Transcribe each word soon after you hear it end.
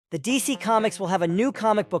The DC Comics will have a new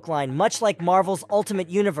comic book line much like Marvel's Ultimate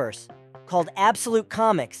Universe, called Absolute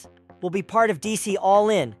Comics, will be part of DC All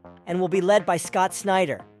In, and will be led by Scott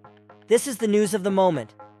Snyder. This is the news of the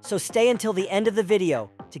moment, so stay until the end of the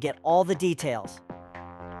video to get all the details.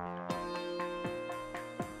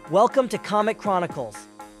 Welcome to Comic Chronicles.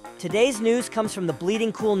 Today's news comes from the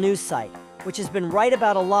Bleeding Cool news site, which has been right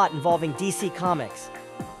about a lot involving DC Comics.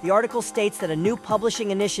 The article states that a new publishing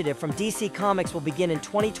initiative from DC Comics will begin in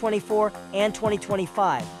 2024 and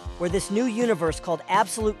 2025, where this new universe called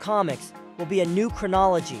Absolute Comics will be a new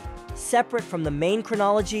chronology, separate from the main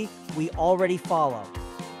chronology we already follow.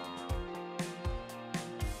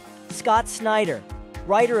 Scott Snyder,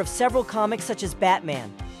 writer of several comics such as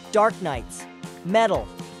Batman, Dark Knights, Metal,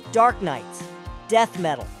 Dark Knights, Death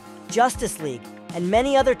Metal, Justice League, and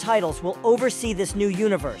many other titles will oversee this new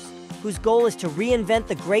universe, whose goal is to reinvent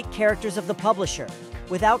the great characters of the publisher,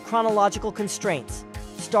 without chronological constraints,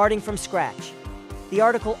 starting from scratch. The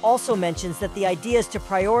article also mentions that the idea is to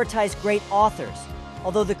prioritize great authors.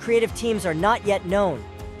 Although the creative teams are not yet known,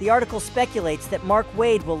 the article speculates that Mark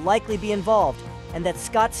Waid will likely be involved, and that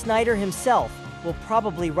Scott Snyder himself will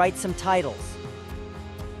probably write some titles.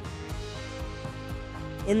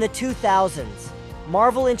 In the 2000s,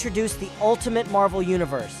 Marvel introduced the Ultimate Marvel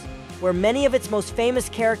Universe, where many of its most famous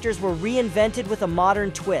characters were reinvented with a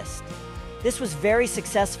modern twist. This was very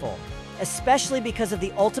successful, especially because of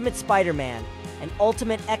the Ultimate Spider-Man and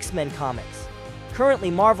Ultimate X-Men comics. Currently,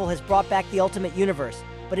 Marvel has brought back the Ultimate Universe,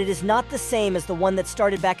 but it is not the same as the one that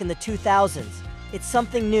started back in the 2000s. It's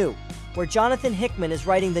something new, where Jonathan Hickman is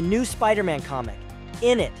writing the new Spider-Man comic.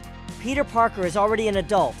 In it, Peter Parker is already an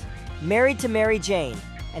adult, married to Mary Jane,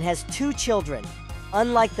 and has 2 children,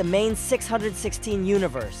 unlike the main 616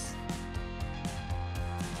 universe.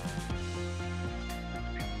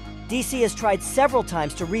 DC has tried several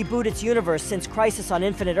times to reboot its universe since Crisis on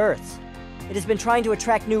Infinite Earths. It has been trying to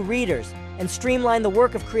attract new readers and streamline the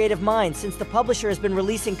work of creative minds since the publisher has been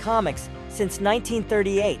releasing comics since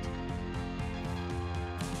 1938.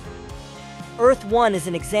 Earth 1 is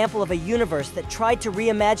an example of a universe that tried to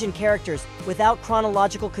reimagine characters without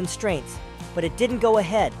chronological constraints, but it didn't go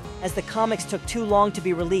ahead as the comics took too long to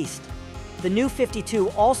be released. The New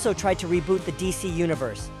 52 also tried to reboot the DC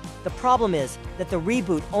universe. The problem is that the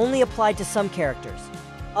reboot only applied to some characters.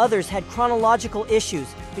 Others had chronological issues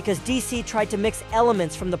because DC tried to mix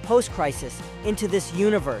elements from the post-crisis into this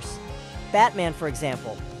universe. Batman, for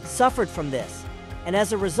example, suffered from this, and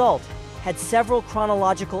as a result, had several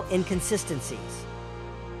chronological inconsistencies.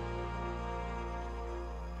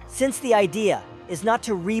 Since the idea is not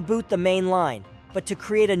to reboot the main line, but to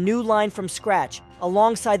create a new line from scratch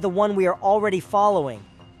alongside the one we are already following,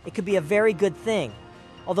 it could be a very good thing.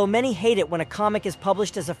 Although many hate it when a comic is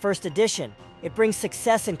published as a first edition, it brings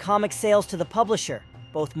success in comic sales to the publisher,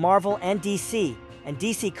 both Marvel and DC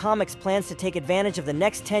Comics plans to take advantage of the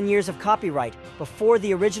next 10 years of copyright before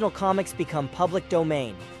the original comics become public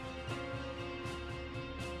domain.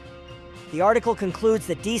 The article concludes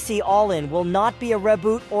that DC All In will not be a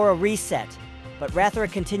reboot or a reset, but rather a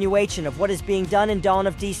continuation of what is being done in Dawn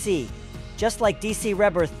of DC, just like DC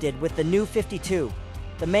Rebirth did with the New 52.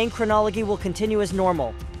 The main chronology will continue as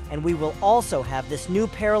normal, and we will also have this new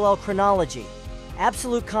parallel chronology.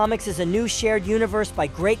 Absolute Comics is a new shared universe by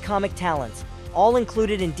great comic talents, all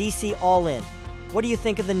included in DC All In. What do you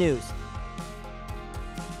think of the news?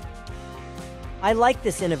 I like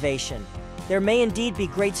this innovation. There may indeed be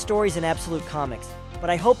great stories in Absolute Comics,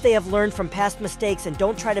 but I hope they have learned from past mistakes and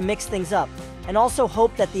don't try to mix things up, and also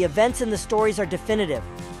hope that the events in the stories are definitive.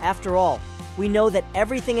 After all, we know that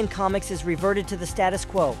everything in comics is reverted to the status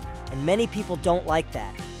quo, and many people don't like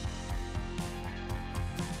that.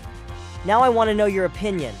 Now I want to know your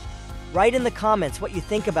opinion. Write in the comments what you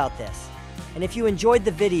think about this. And if you enjoyed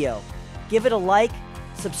the video, give it a like,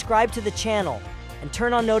 subscribe to the channel, and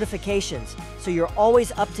turn on notifications so you're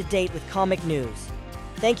always up to date with comic news.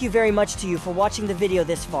 Thank you very much to you for watching the video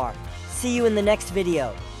this far. See you in the next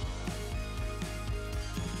video.